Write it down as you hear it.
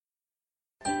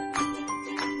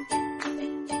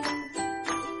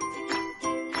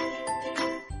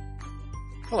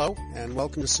Hello, and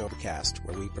welcome to Sobercast,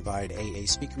 where we provide AA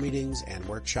speaker meetings and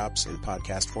workshops in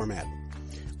podcast format.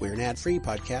 We're an ad-free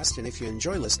podcast, and if you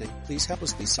enjoy listening, please help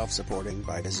us be self-supporting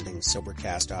by visiting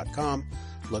Sobercast.com,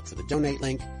 look for the donate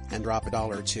link, and drop $1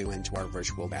 or $2 into our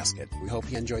virtual basket. We hope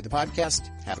you enjoyed the podcast.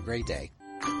 Have a great day.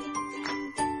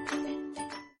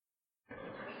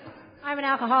 I'm an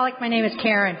alcoholic. My name is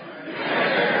Karen.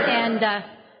 And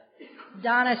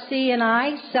Donna C. and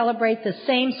I celebrate the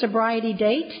same sobriety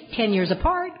date, 10 years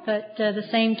apart, but the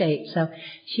same date. So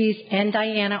she's and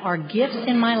Diana are gifts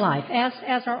in my life,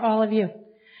 as are all of you.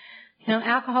 You know,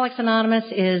 Alcoholics Anonymous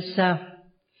is the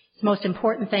most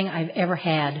important thing I've ever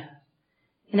had.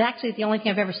 And actually it's the only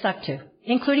thing I've ever stuck to,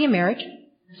 including a marriage.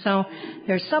 So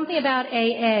there's something about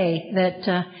AA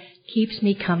that keeps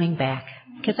me coming back,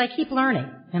 because I keep learning,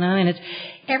 you know, and it's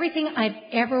everything I've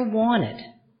ever wanted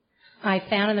I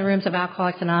found in the rooms of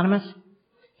Alcoholics Anonymous,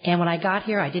 and when I got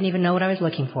here, I didn't even know what I was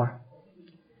looking for.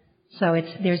 So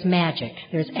there's magic.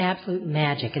 There's absolute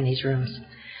magic in these rooms.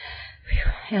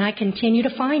 And I continue to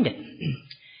find it.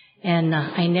 And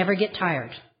I never get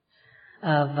tired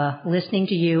of listening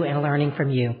to you and learning from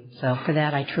you. So for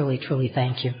that, I truly, truly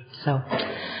thank you. So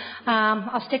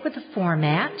I'll stick with the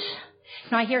format.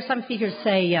 Now, I hear some speakers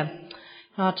say,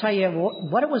 I'll tell you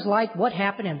what it was like, what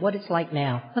happened, and what it's like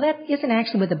now. Well, that isn't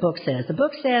actually what the book says. The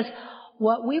book says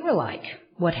what we were like,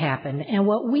 what happened, and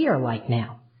what we are like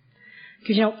now.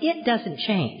 Because, you know, it doesn't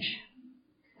change.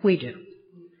 We do.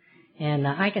 And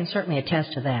I can certainly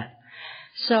attest to that.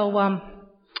 So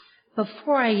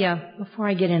before I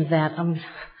get into that, I'm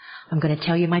going to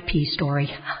tell you my pee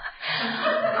story.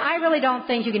 I really don't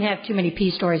think you can have too many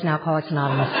pee stories in Alcoholics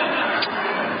Anonymous.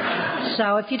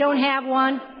 So if you don't have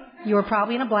one, you were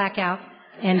probably in a blackout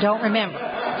and don't remember. So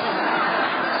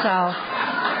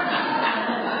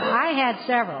I had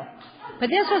several.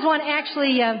 But this was one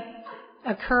actually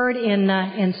occurred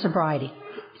in sobriety.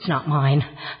 It's not mine,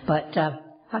 but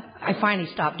I finally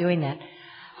stopped doing that.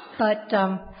 But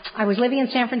I was living in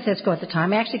San Francisco at the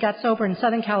time. I actually got sober in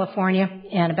Southern California,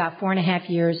 and about 4.5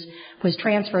 years was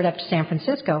transferred up to San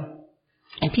Francisco.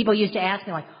 And people used to ask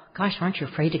me, like, gosh, aren't you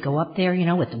afraid to go up there, you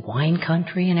know, with the wine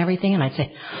country and everything? And I'd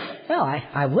say, well,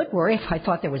 I would worry if I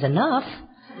thought there was enough.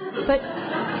 But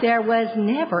there was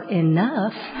never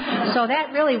enough. So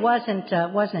that really wasn't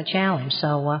a challenge.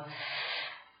 So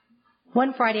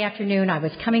one Friday afternoon, I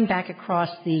was coming back across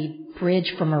the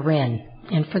bridge from Marin.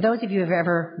 And for those of you who have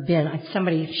ever been,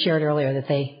 somebody shared earlier that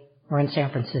they were in San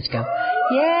Francisco.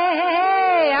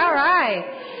 Yay! All right.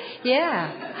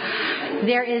 Yeah.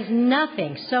 There is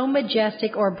nothing so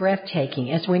majestic or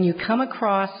breathtaking as when you come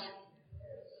across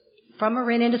from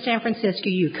Marin into San Francisco,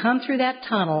 you come through that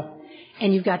tunnel,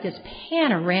 and you've got this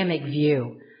panoramic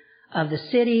view of the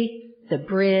city, the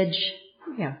bridge,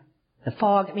 you know, the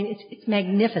fog. I mean, it's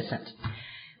magnificent.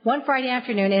 One Friday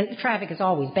afternoon, and the traffic is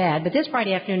always bad, but this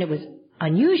Friday afternoon it was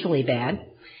unusually bad,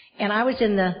 and I was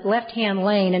in the left-hand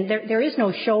lane, and there is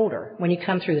no shoulder when you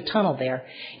come through the tunnel there.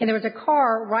 And there was a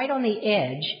car right on the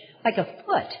edge, like a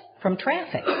foot from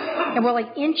traffic. And we're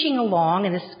like inching along,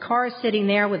 and this car is sitting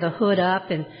there with the hood up,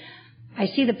 and I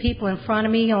see the people in front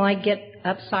of me, you know, I get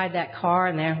upside that car,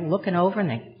 and they're looking over, and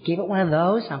they give it one of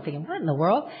those. I'm thinking, what in the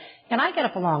world? And I get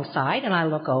up alongside, and I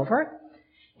look over,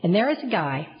 and there is a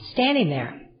guy standing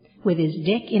there with his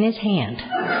dick in his hand,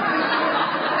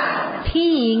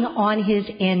 peeing on his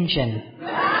engine.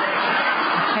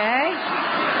 Okay?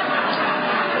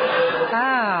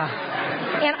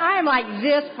 And I'm like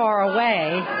this far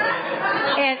away.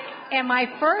 And my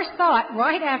first thought,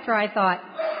 right after I thought,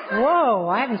 whoa,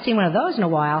 I haven't seen one of those in a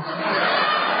while,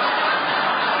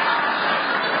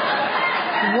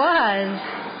 was,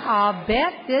 I'll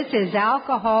bet this is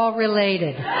alcohol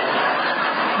related.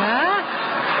 Huh?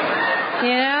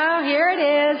 You know, here it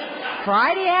is,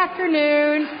 Friday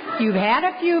afternoon, you've had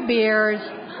a few beers,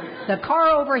 the car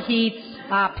overheats,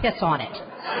 piss on it.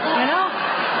 You know?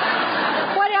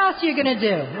 What else are you going to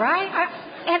do, right?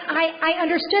 I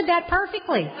understood that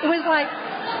perfectly. It was like,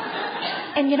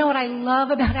 and you know what I love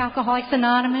about Alcoholics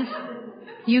Anonymous?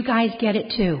 You guys get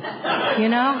it too, you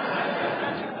know?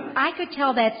 I could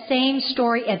tell that same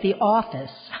story at the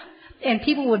office, and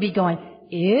people would be going,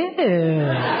 ew.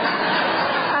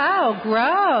 Oh,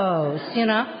 gross, you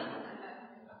know.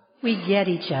 We get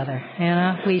each other, you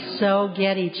know. We so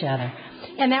get each other.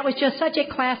 And that was just such a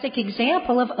classic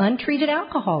example of untreated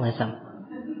alcoholism.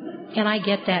 And I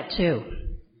get that too,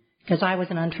 because I was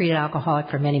an untreated alcoholic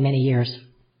for many, many years.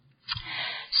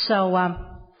 So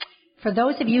for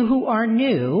those of you who are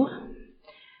new,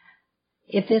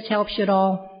 if this helps you at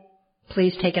all,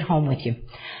 please take it home with you.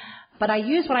 But I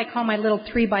use what I call my little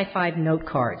 3x5 note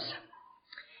cards.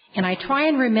 And I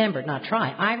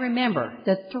remember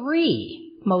the 3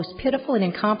 most pitiful and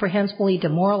incomprehensibly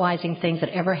demoralizing things that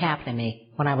ever happened to me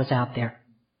when I was out there.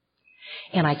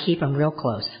 And I keep them real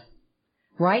close.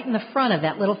 Right in the front of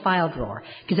that little file drawer.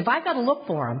 Because if I've got to look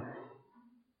for them,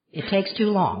 it takes too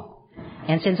long.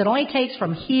 And since it only takes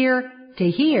from here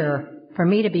to here for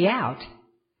me to be out,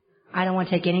 I don't want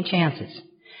to take any chances.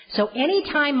 So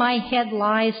anytime my head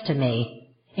lies to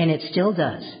me, and it still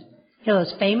does, you know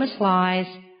those famous lies,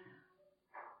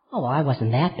 oh, well, I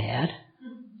wasn't that bad.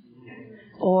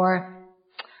 Or,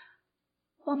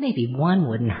 well, maybe one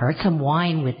wouldn't hurt, some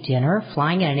wine with dinner,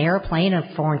 flying in an airplane in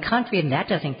a foreign country, and that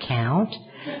doesn't count.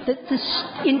 The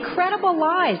incredible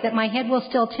lies that my head will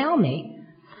still tell me,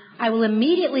 I will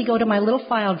immediately go to my little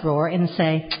file drawer and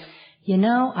say, you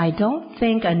know, I don't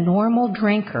think a normal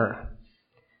drinker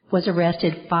was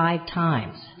arrested 5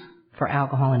 times for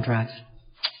alcohol and drugs.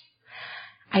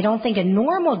 I don't think a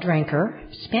normal drinker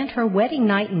spent her wedding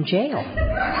night in jail.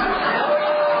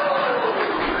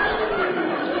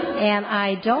 And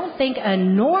I don't think a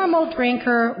normal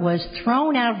drinker was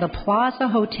thrown out of the Plaza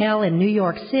Hotel in New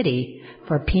York City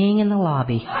for peeing in the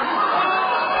lobby.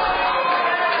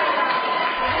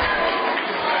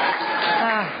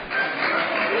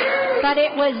 But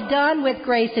it was done with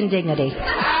grace and dignity.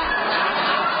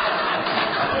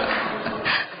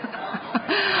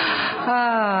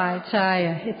 I tell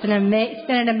you, it's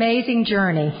been an amazing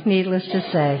journey, needless to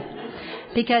say.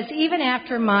 Because even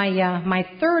after my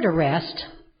 3rd arrest,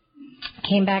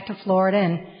 came back to Florida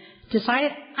and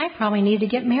decided I probably needed to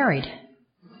get married.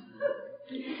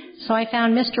 So I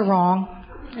found Mr. Wrong,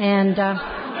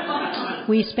 and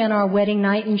we spent our wedding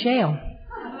night in jail.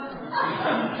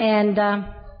 And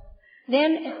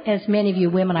then, as many of you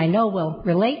women I know will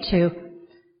relate to,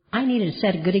 I needed to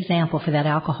set a good example for that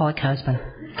alcoholic husband,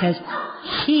 because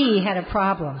he had a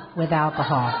problem with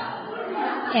alcohol.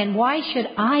 And why should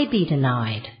I be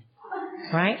denied,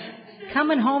 right?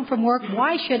 Coming home from work,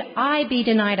 why should I be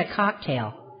denied a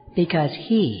cocktail? Because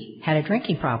he had a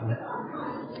drinking problem.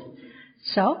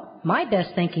 So, my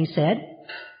best thinking said,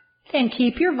 then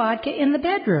keep your vodka in the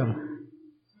bedroom,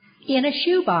 in a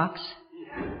shoebox,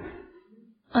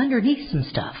 underneath some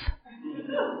stuff.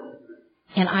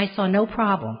 And I saw no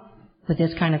problem with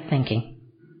this kind of thinking.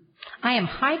 I am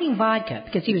hiding vodka,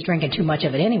 because he was drinking too much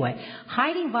of it anyway,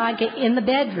 hiding vodka in the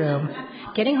bedroom,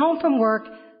 getting home from work,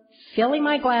 filling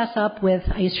my glass up with,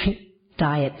 I used to drink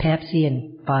Diet Pepsi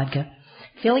and vodka,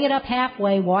 filling it up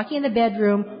halfway, walking in the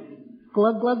bedroom,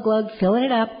 glug, glug, glug, filling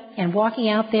it up, and walking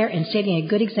out there and setting a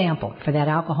good example for that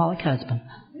alcoholic husband.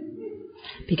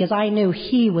 Because I knew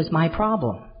he was my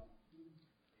problem.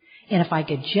 And if I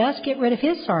could just get rid of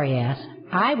his sorry ass,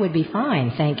 I would be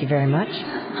fine, thank you very much.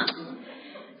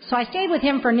 So I stayed with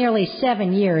him for nearly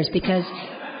 7 years because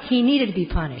he needed to be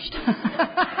punished.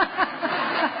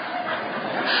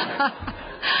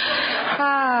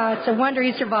 It's a wonder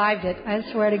he survived it, I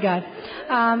swear to God.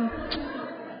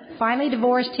 Finally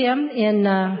divorced him in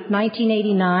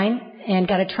 1989 and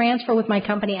got a transfer with my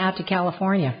company out to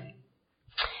California.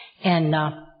 And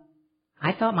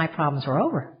I thought my problems were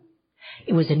over.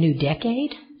 It was a new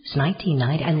decade. It's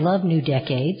 1990. I love new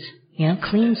decades. You know,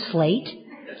 clean slate,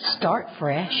 start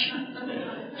fresh.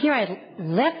 Here I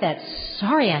left that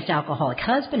sorry-ass alcoholic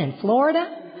husband in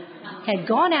Florida, had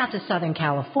gone out to Southern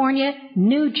California,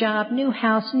 new job, new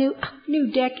house,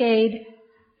 new decade,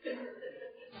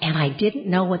 and I didn't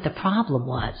know what the problem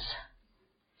was.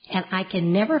 And I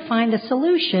can never find a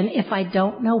solution if I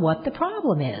don't know what the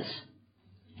problem is.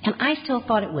 And I still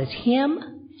thought it was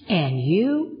him and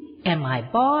you and my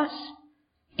boss,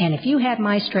 and if you had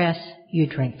my stress,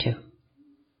 you'd drink too.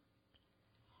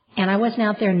 And I wasn't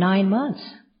out there 9 months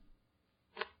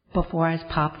before I was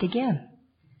popped again.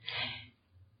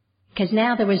 Because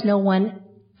now there was no one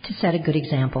to set a good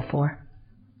example for.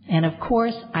 And of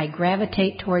course, I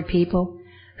gravitate toward people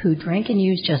who drink and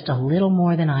use just a little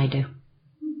more than I do.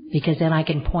 Because then I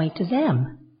can point to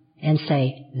them and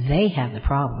say, they have the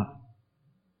problem.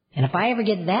 And if I ever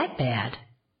get that bad,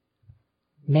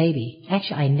 maybe.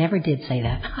 Actually, I never did say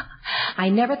that. I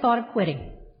never thought of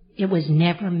quitting. It was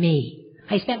never me.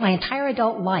 I spent my entire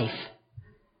adult life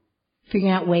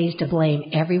figuring out ways to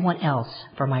blame everyone else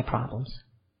for my problems.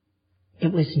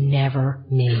 It was never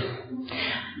me.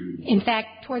 In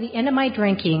fact, toward the end of my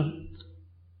drinking,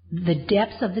 the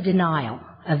depths of the denial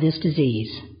of this disease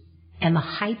and the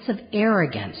heights of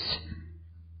arrogance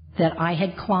that I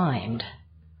had climbed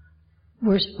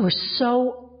were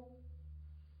so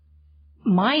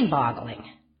mind-boggling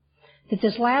that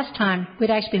this last time, we'd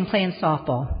actually been playing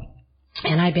softball,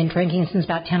 and I'd been drinking since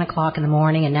about 10 o'clock in the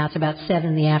morning, and now it's about 7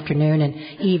 in the afternoon and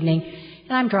evening,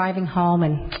 and I'm driving home,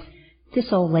 and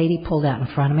This old lady pulled out in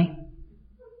front of me.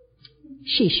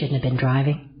 She shouldn't have been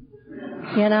driving.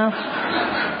 You know?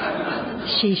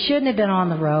 She shouldn't have been on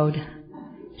the road.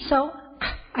 So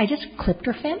I just clipped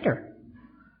her fender.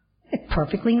 It's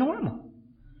perfectly normal.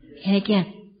 And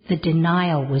again, the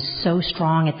denial was so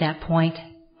strong at that point.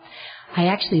 I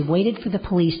actually waited for the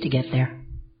police to get there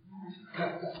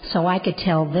so I could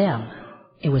tell them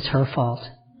it was her fault.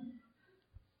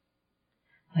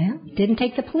 Well, it didn't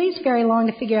take the police very long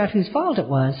to figure out whose fault it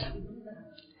was.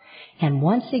 And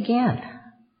once again,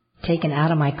 taken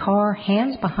out of my car,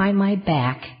 hands behind my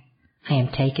back, I am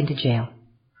taken to jail.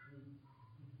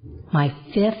 My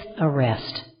 5th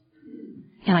arrest.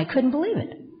 And I couldn't believe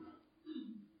it.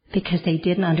 Because they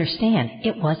didn't understand.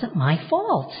 It wasn't my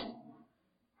fault.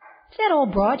 That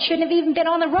old broad shouldn't have even been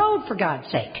on the road, for God's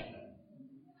sake.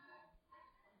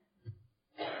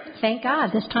 Thank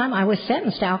God, this time I was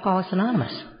sentenced to Alcoholics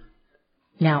Anonymous.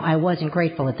 Now, I wasn't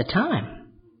grateful at the time,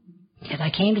 because I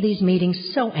came to these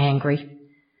meetings so angry.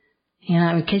 You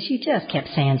know, because you just kept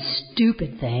saying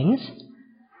stupid things.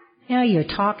 You know, you're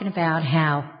talking about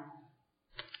how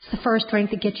it's the first drink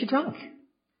that gets you drunk.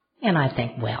 And I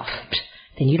think, well,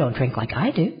 then you don't drink like I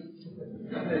do.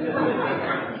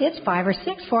 It's 5 or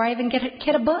 6 before I even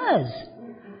get a buzz.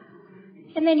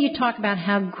 And then you talk about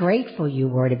how grateful you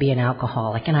were to be an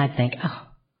alcoholic. And I think, oh,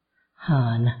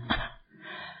 hon,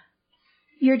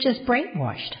 you're just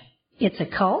brainwashed. It's a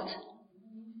cult.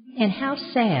 And how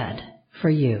sad for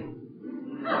you.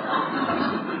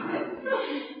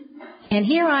 And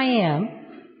here I am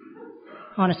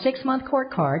on a 6-month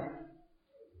court card,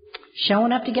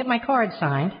 showing up to get my card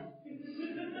signed,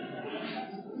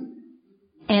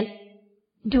 and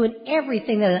doing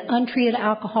everything that an untreated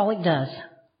alcoholic does.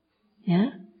 Yeah?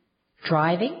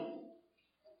 Driving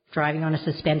on a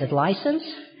suspended license,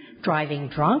 driving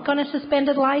drunk on a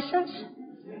suspended license,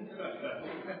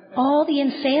 all the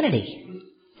insanity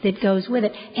that goes with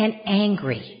it, and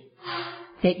angry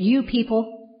that you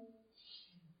people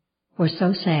were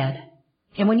so sad.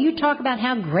 And when you talk about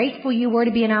how grateful you were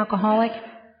to be an alcoholic,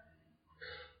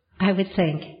 I would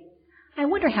think, I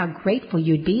wonder how grateful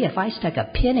you'd be if I stuck a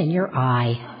pin in your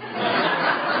eye.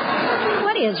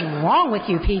 What is wrong with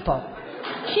you people?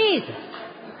 Jesus.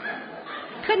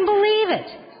 Couldn't believe it.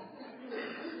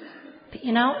 But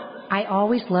you know, I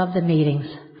always loved the meetings.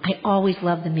 I always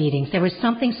loved the meetings. There was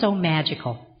something so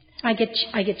magical. I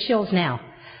get chills now.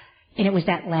 And it was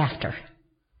that laughter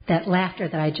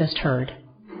that I just heard.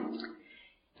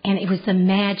 And it was the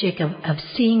magic of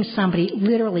seeing somebody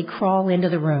literally crawl into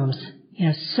the rooms, you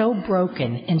know, so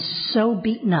broken and so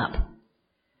beaten up.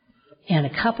 In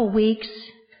a couple weeks,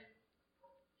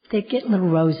 they'd get little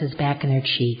roses back in their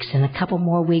cheeks. In a couple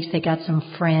more weeks, they got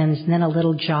some friends, and then a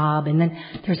little job, and then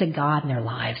there's a God in their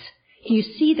lives. And you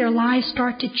see their lives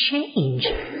start to change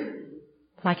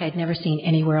like I'd never seen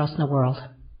anywhere else in the world.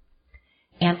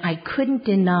 And I couldn't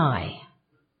deny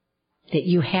that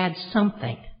you had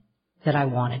something that I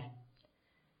wanted.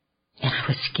 And I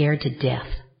was scared to death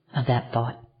of that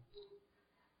thought.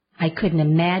 I couldn't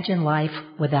imagine life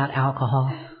without alcohol.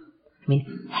 I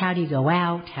mean, how do you go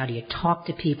out? How do you talk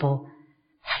to people?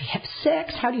 How do you have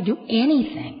sex? How do you do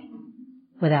anything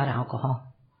without alcohol?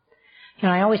 You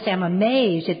know, I always say I'm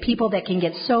amazed at people that can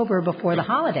get sober before the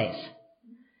holidays.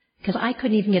 Because I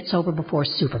couldn't even get sober before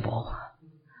Super Bowl.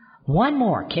 One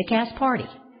more kick-ass party,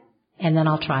 and then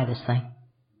I'll try this thing.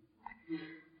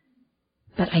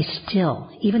 But I still,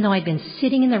 even though I'd been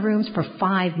sitting in the rooms for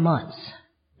 5 months,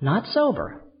 not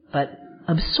sober, but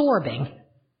absorbing,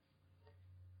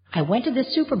 I went to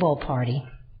this Super Bowl party,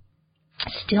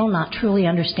 still not truly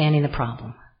understanding the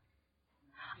problem.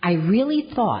 I really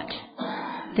thought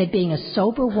that being a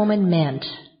sober woman meant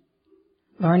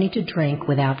learning to drink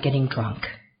without getting drunk.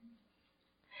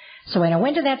 So when I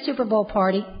went to that Super Bowl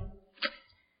party,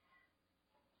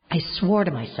 I swore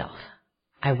to myself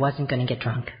I wasn't going to get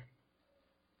drunk.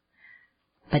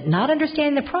 But not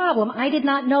understanding the problem, I did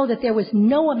not know that there was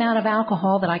no amount of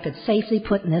alcohol that I could safely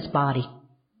put in this body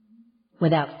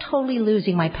without totally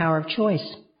losing my power of choice.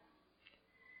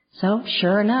 So,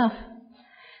 sure enough,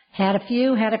 had a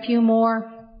few more,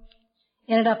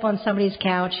 ended up on somebody's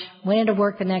couch, went into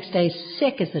work the next day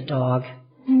sick as a dog,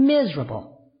 miserable.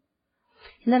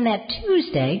 And then that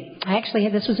Tuesday,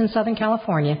 this was in Southern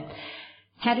California,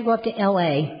 had to go up to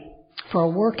L.A. for a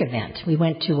work event. We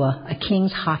went to a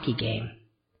Kings hockey game.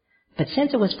 But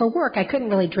since it was for work, I couldn't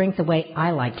really drink the way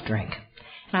I like to drink.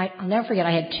 And I'll never forget,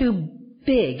 I had 2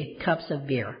 big cups of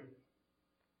beer.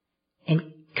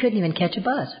 And couldn't even catch a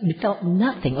buzz. I mean, it felt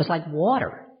nothing. It was like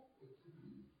water.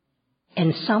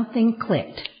 And something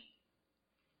clicked.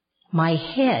 My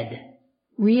head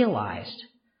realized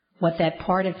what that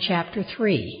part of chapter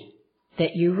 3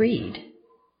 that you read,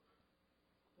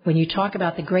 when you talk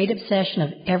about the great obsession of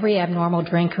every abnormal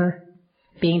drinker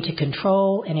being to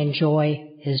control and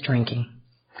enjoy his drinking.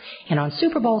 And on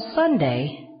Super Bowl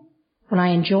Sunday, when I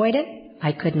enjoyed it,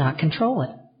 I could not control it.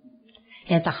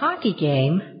 And at the hockey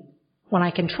game, when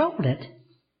I controlled it,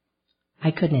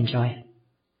 I couldn't enjoy it.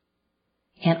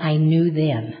 And I knew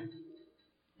then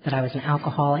that I was an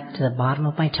alcoholic to the bottom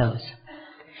of my toes.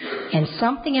 And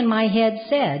something in my head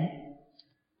said,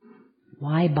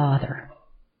 why bother?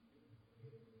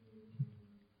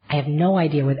 I have no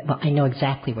idea well, I know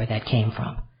exactly where that came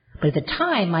from. But at the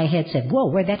time, my head said, whoa,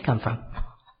 where'd that come from?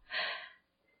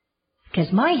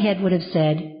 Because my head would have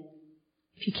said,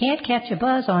 if you can't catch a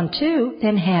buzz on 2,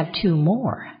 then have 2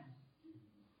 more.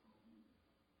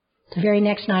 The very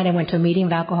next night, I went to a meeting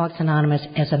of Alcoholics Anonymous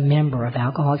as a member of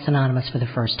Alcoholics Anonymous for the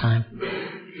first time.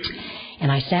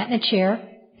 And I sat in a chair,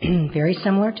 very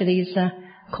similar to these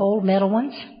cold metal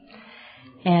ones.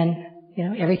 And, you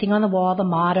know, everything on the wall, the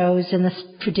mottos and the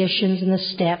traditions and the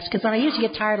steps. Because when I used to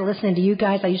get tired of listening to you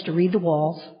guys, I used to read the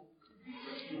walls.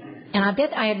 And I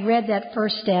bet I had read that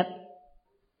first step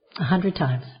 100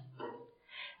 times.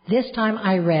 This time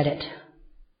I read it.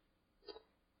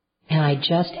 And I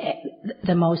just,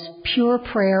 the most pure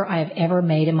prayer I have ever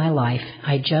made in my life,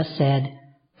 I just said,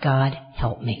 God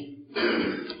help me.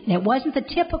 And it wasn't the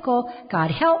typical,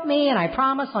 God help me and I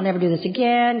promise I'll never do this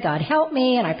again. God help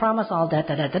me and I promise I'll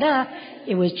da-da-da-da-da.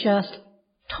 It was just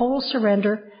total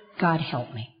surrender. God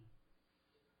help me.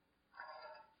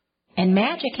 And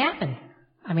magic happened.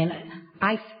 I mean,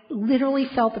 I literally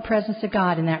felt the presence of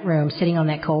God in that room sitting on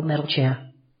that cold metal chair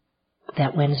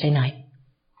that Wednesday night.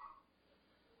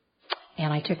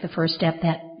 And I took the first step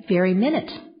that very minute.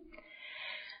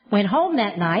 Went home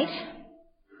that night,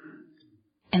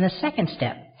 and the second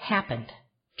step happened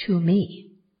to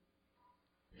me.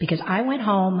 Because I went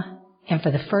home, and for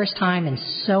the first time in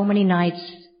so many nights,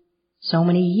 so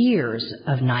many years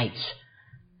of nights,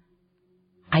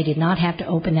 I did not have to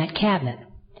open that cabinet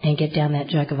and get down that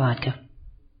jug of vodka.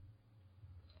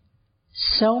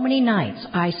 So many nights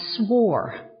I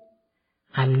swore,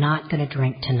 I'm not going to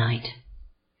drink tonight.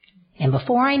 And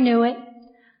before I knew it,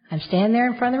 I'm standing there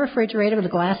in front of the refrigerator with a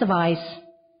glass of ice,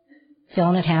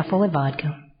 filling it half full of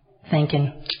vodka,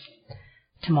 thinking,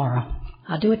 tomorrow.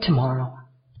 I'll do it tomorrow.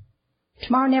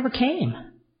 Tomorrow never came.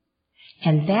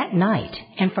 And that night,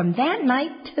 and from that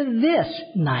night to this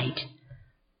night,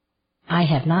 I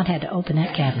have not had to open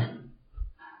that cabinet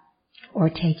or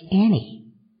take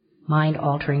any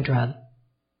mind-altering drug.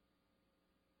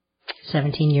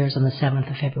 17 years on the 7th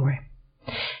of February.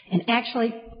 And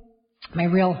actually, my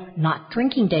real not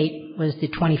drinking date was the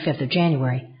 25th of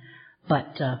January,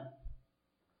 but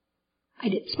I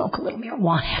did smoke a little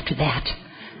marijuana after that.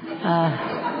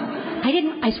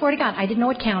 I swear to God, I didn't know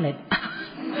it counted.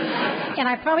 And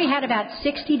I probably had about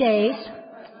 60 days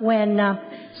when I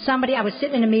was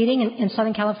sitting in a meeting in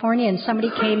Southern California, and somebody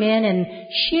came in and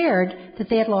shared that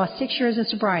they had lost 6 years of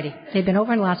sobriety. They'd been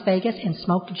over in Las Vegas and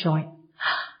smoked a joint.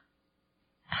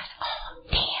 I said, oh,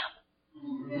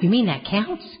 damn. You mean that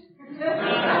counts?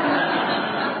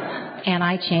 And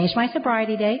I changed my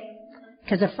sobriety date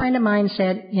because a friend of mine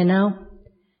said, you know,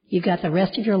 you've got the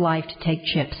rest of your life to take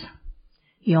chips.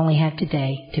 You only have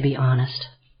today to be honest.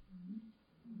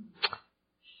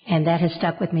 And that has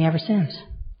stuck with me ever since.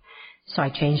 So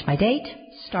I changed my date,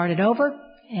 started over,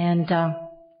 and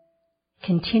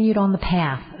continued on the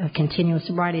path of continuous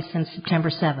sobriety since September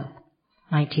 7th,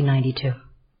 1992.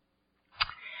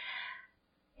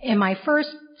 In my first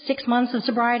 6 months of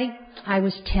sobriety, I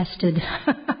was tested.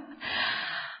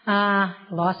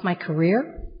 Lost my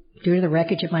career due to the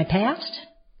wreckage of my past.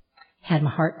 Had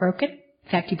my heart broken.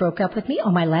 In fact, he broke up with me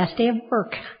on my last day of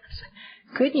work.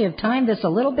 Couldn't you have timed this a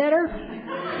little better?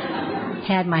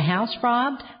 Had my house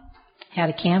robbed. Had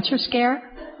a cancer scare.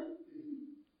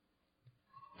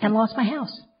 And lost my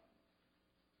house.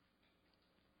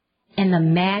 And the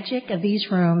magic of these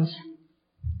rooms,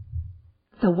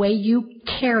 the way you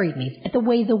carried me, the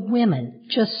way the women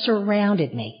just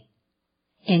surrounded me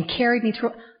and carried me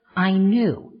through, I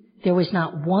knew there was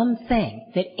not one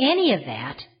thing that any of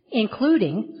that,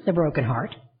 including the broken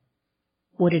heart,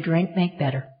 would a drink make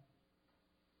better.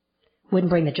 Wouldn't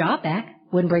bring the job back.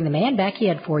 Wouldn't bring the man back. He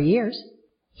had 4 years.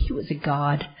 He was a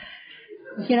god.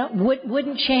 You know,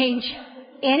 wouldn't change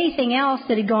anything else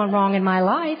that had gone wrong in my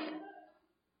life.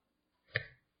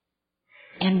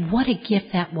 And what a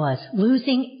gift that was.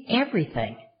 Losing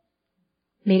everything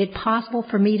made it possible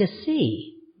for me to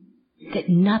see that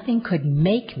nothing could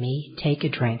make me take a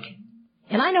drink.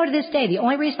 And I know to this day, the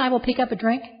only reason I will pick up a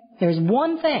drink, there's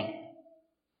one thing.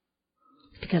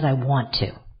 It's because I want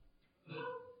to.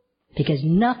 because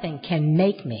nothing can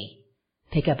make me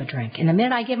pick up a drink. And the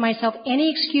minute I give myself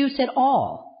any excuse at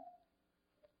all,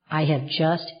 I have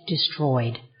just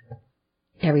destroyed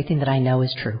everything that I know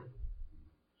is true.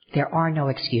 There are no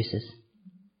excuses.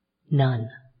 None.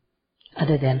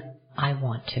 Other than I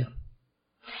want to.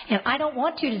 And I don't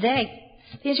want to today.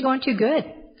 Things are going too good.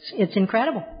 It's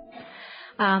incredible.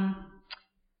 About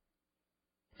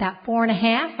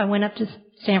 4.5, I went up to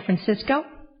San Francisco.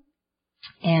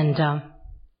 And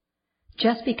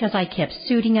just because I kept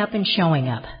suiting up and showing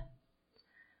up,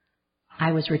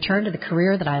 I was returned to the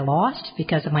career that I lost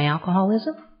because of my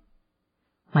alcoholism.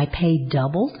 My pay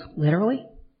doubled, literally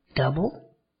doubled.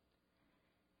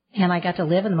 And I got to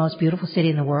live in the most beautiful city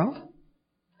in the world.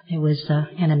 It was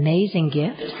an amazing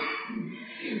gift.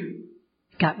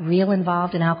 Got real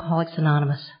involved in Alcoholics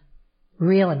Anonymous.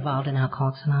 Real involved in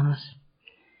Alcoholics Anonymous.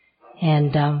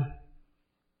 And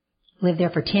lived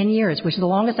there for 10 years, which is the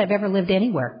longest I've ever lived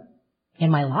anywhere in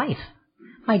my life.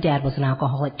 My dad was an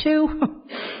alcoholic too,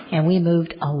 and we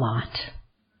moved a lot.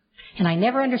 And I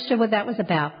never understood what that was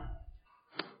about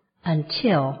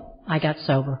until I got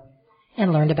sober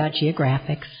and learned about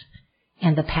geographics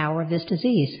and the power of this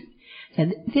disease.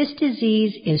 And this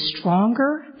disease is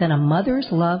stronger than a mother's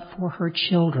love for her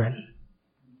children.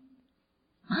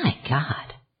 My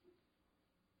God.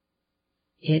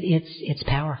 It's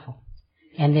powerful.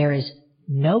 And there is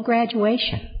no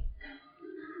graduation.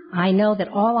 I know that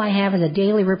all I have is a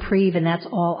daily reprieve, and that's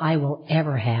all I will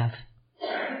ever have.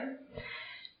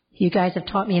 You guys have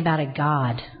taught me about a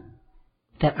God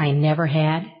that I never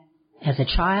had as a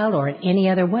child or in any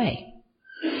other way.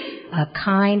 A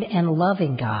kind and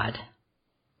loving God.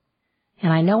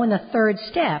 And I know in the third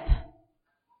step,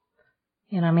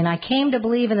 I came to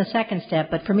believe in the second step,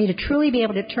 but for me to truly be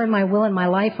able to turn my will and my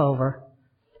life over,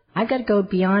 I've got to go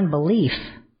beyond belief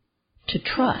to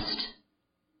trust.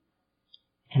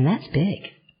 And that's big.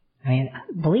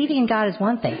 Believing in God is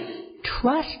one thing.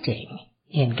 Trusting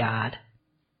in God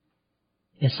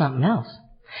is something else.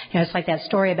 It's like that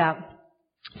story about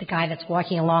the guy that's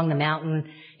walking along the mountain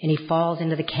and he falls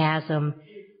into the chasm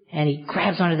and he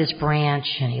grabs onto this branch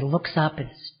and he looks up and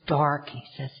it's dark and he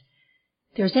says,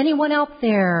 "If there's anyone out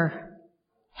there,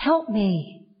 help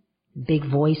me." Big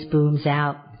voice booms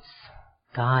out. It's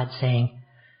God saying,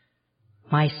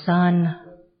 "My son,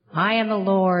 I am the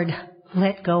Lord.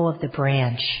 Let go of the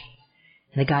branch."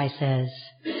 And the guy says,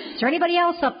 "Is there anybody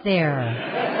else up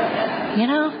there?"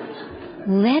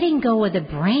 Letting go of the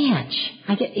branch.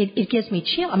 It gives me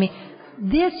chill.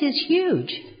 This is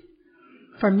huge.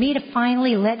 For me to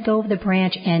finally let go of the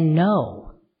branch and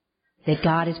know that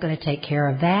God is going to take care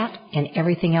of that and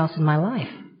everything else in my life.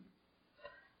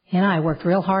 I worked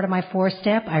real hard on my 4th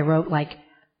step. I wrote like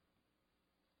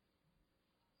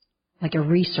a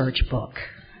research book.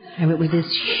 It was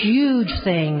this huge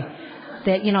thing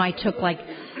that, I took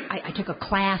I took a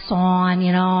class on,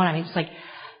 it's like,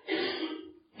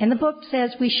 and the book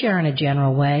says we share in a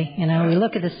general way. We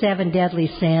look at the 7 deadly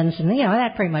sins and,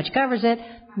 that pretty much covers it.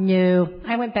 No,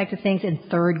 I went back to things in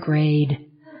 3rd grade.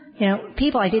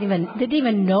 People I didn't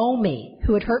even know me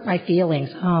who had hurt my feelings.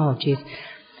 Oh, geez.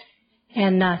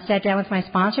 And sat down with my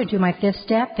sponsor to do my 5th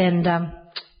step, and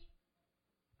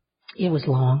it was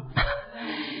long.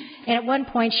 And at one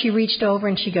point she reached over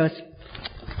and she goes,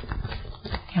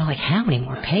 how many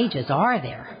more pages are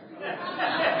there?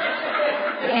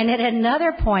 And at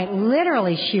another point,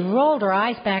 literally, she rolled her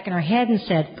eyes back in her head and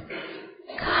said,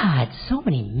 "God, so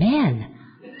many men."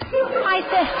 I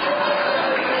said,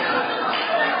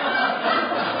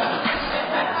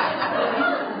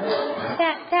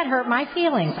 that hurt my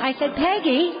feelings. I said,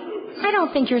 "Peggy, I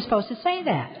don't think you're supposed to say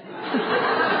that."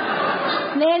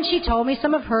 And then she told me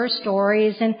some of her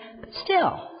stories, but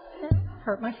still, it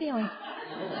hurt my feelings.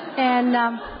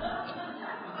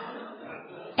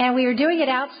 And we were doing it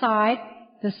outside.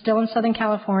 This is still in Southern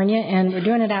California, and we're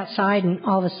doing it outside, and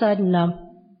all of a sudden, it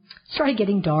started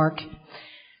getting dark.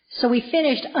 So we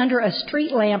finished under a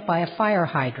street lamp by a fire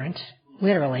hydrant,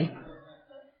 literally.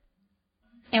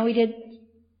 And we did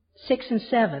 6 and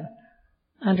 7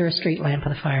 under a street lamp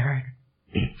with a fire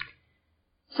hydrant.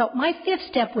 So my 5th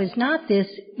step was not this,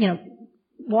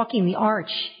 walking the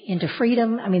arch into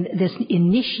freedom. This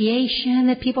initiation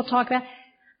that people talk about.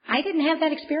 I didn't have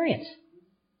that experience.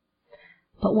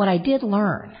 But what I did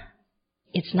learn,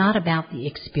 it's not about the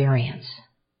experience.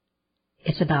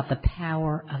 It's about the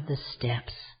power of the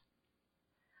steps.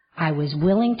 I was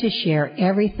willing to share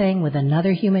everything with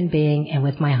another human being and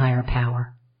with my higher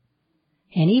power.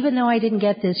 And even though I didn't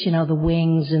get this, the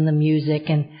wings and the music,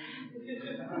 and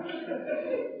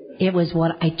it was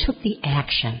what I took the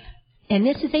action. And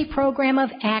this is a program of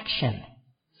action.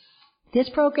 This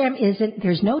program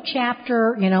there's no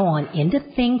chapter, on into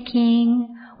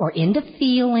thinking or into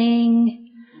feeling,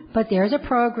 but there's a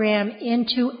program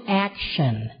into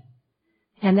action.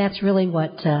 And that's really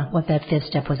what that fifth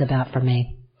step was about for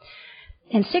me.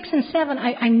 And 6 and 7,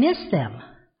 I miss them.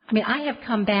 I mean, I have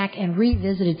come back and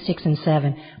revisited 6 and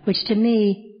 7, which to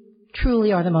me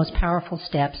truly are the most powerful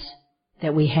steps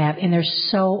that we have, and they're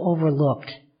so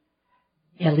overlooked,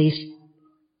 at least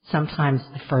sometimes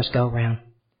the first go round.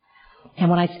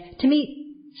 And to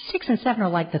me, 6 and 7 are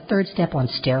like the third step on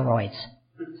steroids.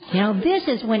 This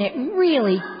is when it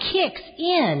really kicks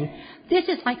in. This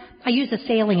is like, I use a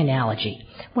sailing analogy.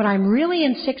 When I'm really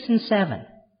in 6 and 7,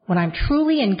 when I'm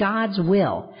truly in God's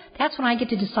will, that's when I get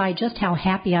to decide just how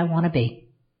happy I want to be.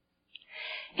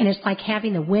 And it's like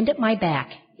having the wind at my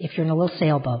back if you're in a little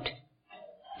sailboat.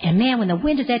 And man, when the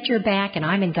wind is at your back and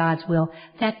I'm in God's will,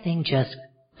 that thing just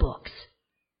books.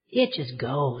 It just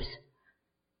goes.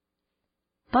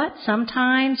 But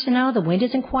sometimes, the wind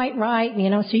isn't quite right,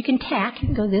 so you can tack. You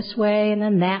can go this way and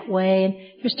then that way, and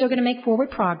you're still going to make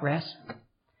forward progress.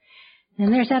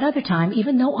 And there's that other time,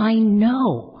 even though I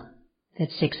know that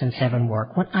 6 and 7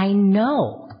 work, when I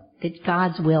know that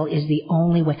God's will is the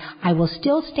only way, I will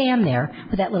still stand there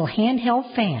with that little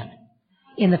handheld fan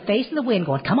in the face of the wind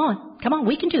going, come on,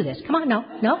 we can do this. Come on,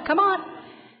 no, come on.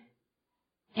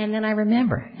 And then I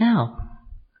remember, no.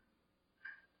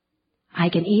 I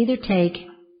can either take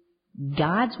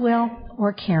God's will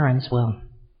or Karen's will.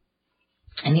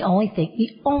 And the only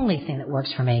thing that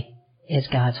works for me is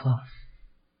God's will.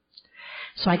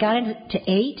 So I got into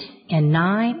 8 and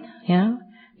 9,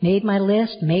 made my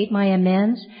list, made my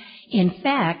amends. In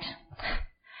fact,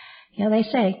 they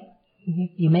say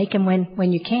you make them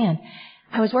when you can.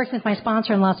 I was working with my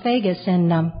sponsor in Las Vegas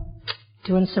and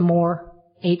doing some more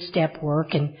 8-step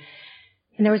work, and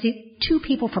there was 2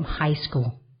 people from high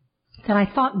school that I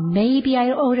thought maybe I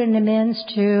owed an amends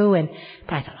to,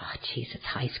 but I thought, oh, geez, it's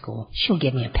high school. She'll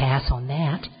give me a pass on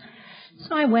that.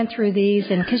 So I went through these,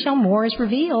 and because more is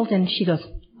revealed, and she goes,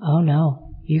 oh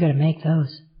no, you got to make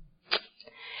those.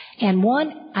 And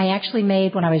one I actually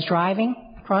made when I was driving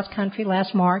cross country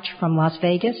last March from Las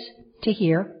Vegas to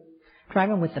here,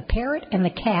 driving with the parrot and the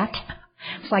cat.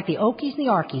 It's like the Okies and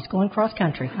the Arkies going cross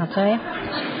country, I'll tell you.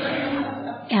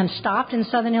 And stopped in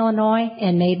Southern Illinois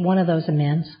and made one of those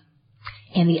amends.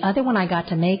 And the other one I got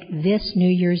to make this New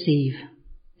Year's Eve.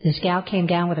 This gal came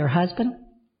down with her husband.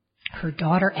 Her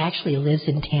daughter actually lives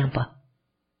in Tampa.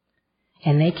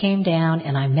 And they came down,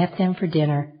 and I met them for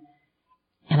dinner,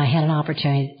 and I had an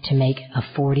opportunity to make a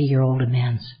 40-year-old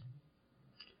amends.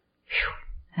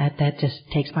 Whew, that just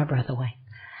takes my breath away.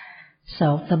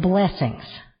 So the blessings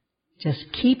just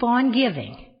keep on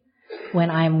giving when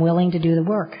I'm willing to do the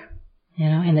work.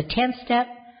 And the 10th step,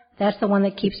 that's the one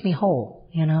that keeps me whole.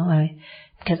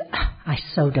 Because I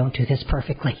so don't do this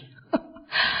perfectly.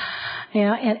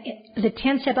 And the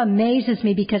 10th step amazes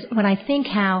me because when I think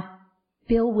how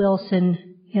Bill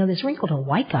Wilson, this wrinkled old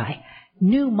white guy,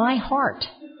 knew my heart,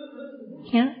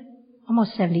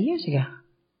 almost 70 years ago.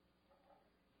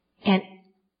 And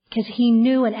because he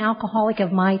knew an alcoholic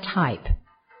of my type,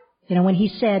 when he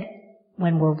said,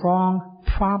 when we're wrong,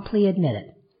 promptly admit it.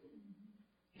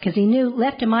 Because he knew,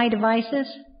 left to my devices,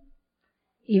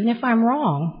 even if I'm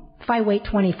wrong, if I wait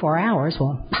 24 hours,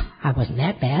 well, I wasn't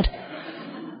that bad.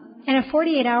 And in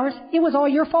 48 hours, it was all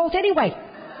your fault anyway.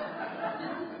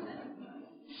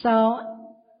 So,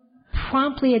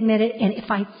 promptly admit it, and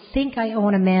if I think I owe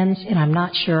an amends and I'm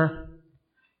not sure,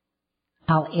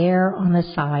 I'll err on the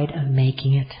side of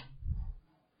making it.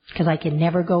 Because I can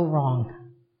never go wrong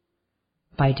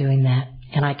by doing that.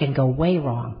 And I can go way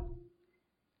wrong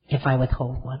if I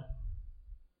withhold one.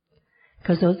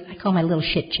 Because those, I call my little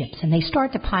shit chips, and they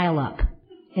start to pile up.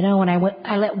 When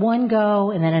I let one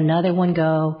go and then another one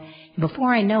go, and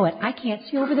before I know it, I can't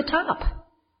see over the top.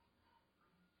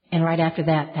 And right after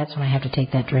that, that's when I have to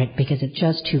take that drink because it's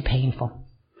just too painful.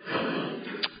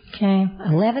 Okay,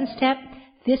 11th step,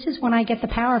 this is when I get the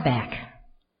power back.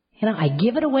 I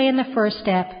give it away in the first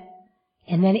step,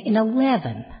 and then in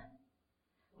 11,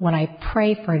 when I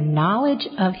pray for knowledge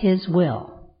of His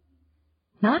will,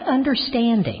 not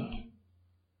understanding,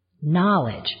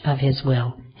 knowledge of His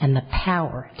will and the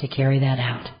power to carry that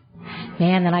out.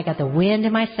 Man, then I got the wind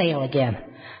in my sail again.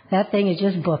 That thing is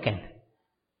just booking.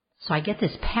 So I get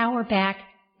this power back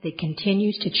that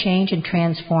continues to change and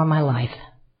transform my life.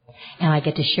 And I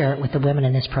get to share it with the women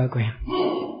in this program.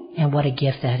 And what a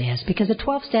gift that is. Because the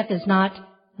 12th step is not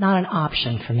an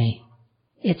option for me.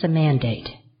 It's a mandate.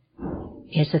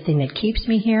 It's the thing that keeps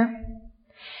me here.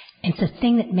 It's the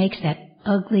thing that makes that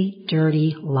ugly,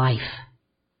 dirty life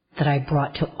that I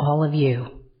brought to all of you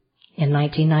in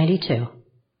 1992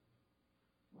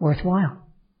 worthwhile.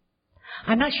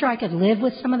 I'm not sure I could live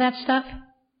with some of that stuff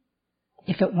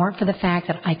if it weren't for the fact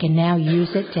that I can now use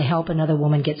it to help another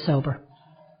woman get sober.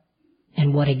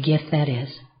 And what a gift that is.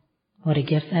 What a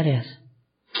gift that is.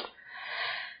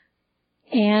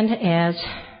 And as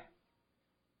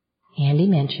Andy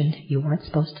mentioned, you weren't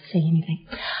supposed to say anything.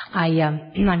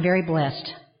 I'm very blessed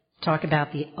to talk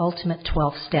about the ultimate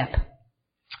 12th step.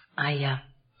 I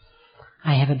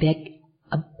have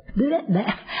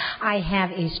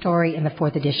a story in the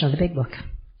 4th edition of the Big Book.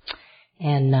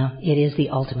 And it is the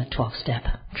ultimate 12th step,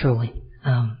 truly.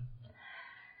 I'll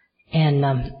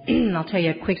tell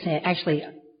you a quick thing. Actually,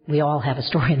 we all have a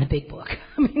story in the Big Book.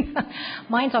 I mean,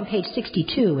 mine's on page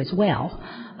 62 as well.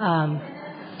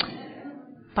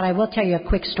 But I will tell you a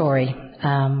quick story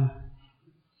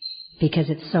because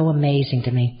it's so amazing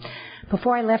to me.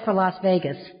 Before I left for Las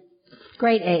Vegas,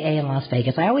 great AA in Las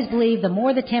Vegas, I always believed the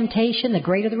more the temptation, the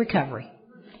greater the recovery.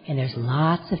 And there's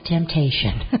lots of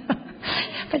temptation.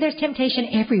 But there's temptation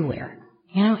everywhere.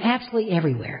 Absolutely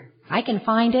everywhere. I can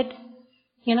find it,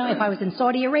 if I was in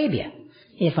Saudi Arabia,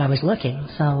 if I was looking.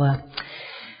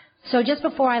 So just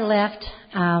before I left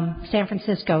San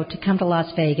Francisco to come to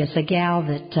Las Vegas, a gal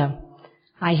that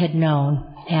I had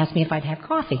known asked me if I'd have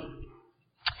coffee.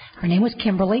 Her name was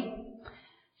Kimberly.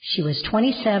 She was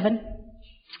 27,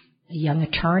 a young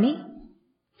attorney,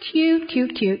 cute.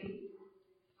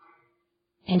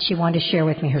 And she wanted to share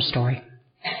with me her story.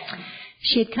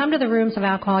 She had come to the rooms of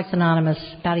Alcoholics Anonymous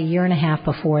about a year and a half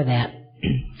before that.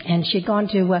 And she'd gone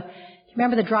to,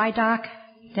 remember the dry dock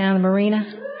down in the marina?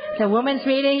 The women's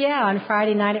meeting, yeah, on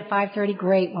Friday night at 5:30,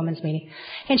 great women's meeting.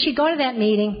 And she'd gone to that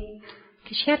meeting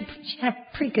because she had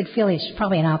a pretty good feeling she's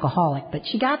probably an alcoholic. But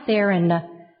she got there and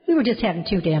we were just having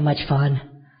too damn much fun.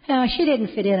 She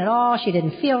didn't fit in at all. She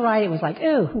didn't feel right. It was like,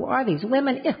 oh, who are these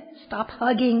women? Ew, stop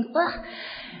hugging. Ugh.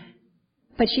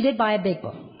 But she did buy a big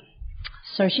book.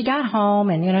 So she got home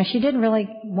and, she didn't really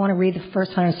want to read the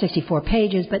first 164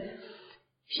 pages, but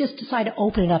she just decided to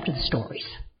open it up to the stories.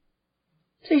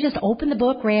 So she just opened the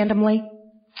book randomly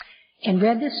and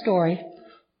read this story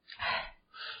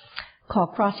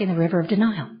called Crossing the River of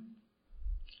Denial.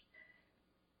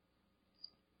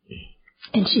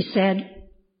 And she said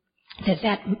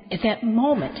that at that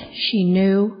moment she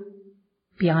knew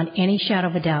beyond any shadow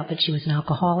of a doubt that she was an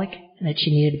alcoholic and that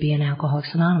she needed to be in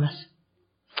Alcoholics Anonymous.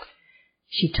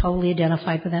 She totally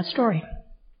identified with that story.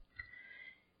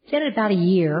 Then in about a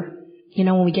year,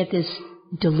 when we get this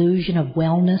delusion of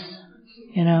wellness,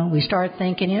 we start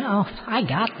thinking, I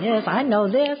got this, I know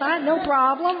this, I had no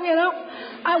problem,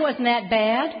 I wasn't that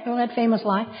bad, that famous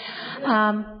line.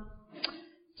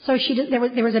 So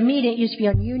there was a meeting, it used to be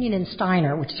on Union and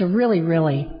Steiner, which is a really,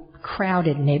 really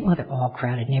crowded neighborhood. Well, they're all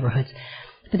crowded neighborhoods.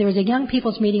 But there was a young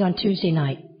people's meeting on Tuesday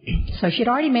night. So she'd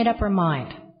already made up her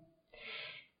mind.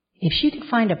 If she could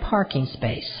find a parking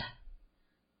space,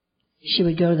 she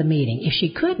would go to the meeting. If she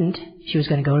couldn't, she was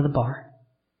going to go to the bar.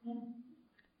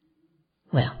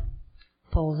 Well,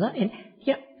 pulls up. And,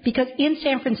 because in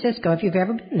San Francisco, if you've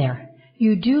ever been there,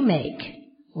 you do make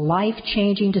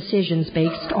life-changing decisions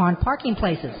based on parking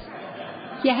places.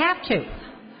 You have to.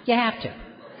 You have to.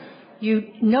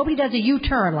 Nobody does a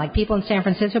U-turn like people in San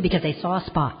Francisco because they saw a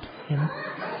spot.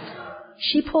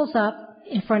 She pulls up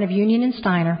in front of Union and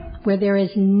Steiner where there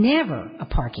is never a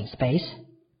parking space,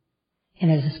 and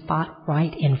there's a spot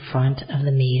right in front of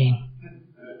the meeting.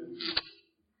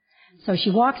 So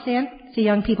she walks in, it's a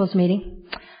young people's meeting.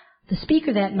 The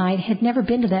speaker that night had never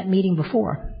been to that meeting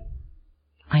before.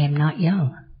 I am not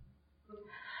young.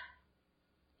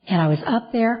 And I was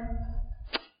up there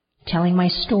telling my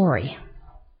story,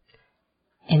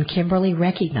 and Kimberly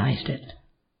recognized it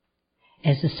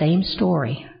as the same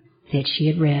story that she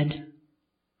had read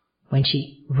when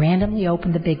she randomly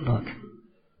opened the Big Book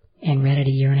and read it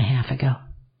a year and a half ago.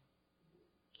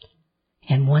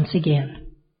 And once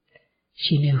again,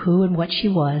 she knew who and what she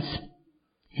was,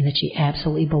 and that she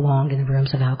absolutely belonged in the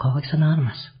rooms of Alcoholics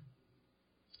Anonymous.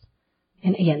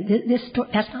 And again,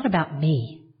 that's not about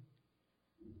me.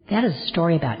 That is a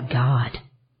story about God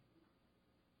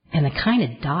and the kind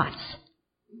of dots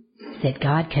that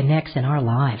God connects in our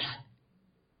lives.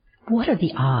 What are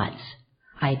the odds?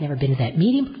 I had never been to that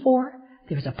meeting before.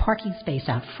 There was a parking space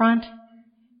out front,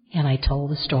 and I told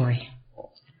the story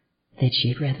that she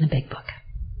had read in the Big Book.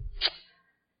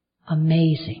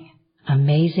 Amazing,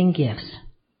 amazing gifts.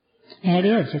 And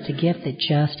it's a gift that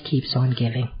just keeps on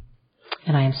giving.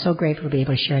 And I am so grateful to be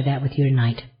able to share that with you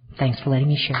tonight. Thanks for letting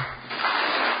me share.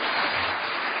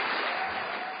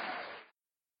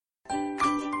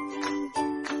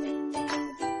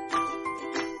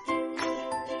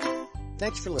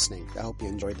 Thanks for listening. I hope you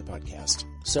enjoyed the podcast.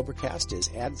 Sobercast is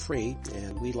ad-free,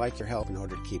 and we'd like your help in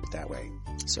order to keep it that way.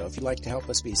 So if you'd like to help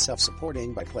us be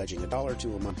self-supporting by pledging $1 or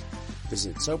 $2 a month,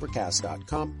 visit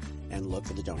Sobercast.com and look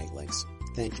for the donate links.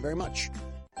 Thank you very much.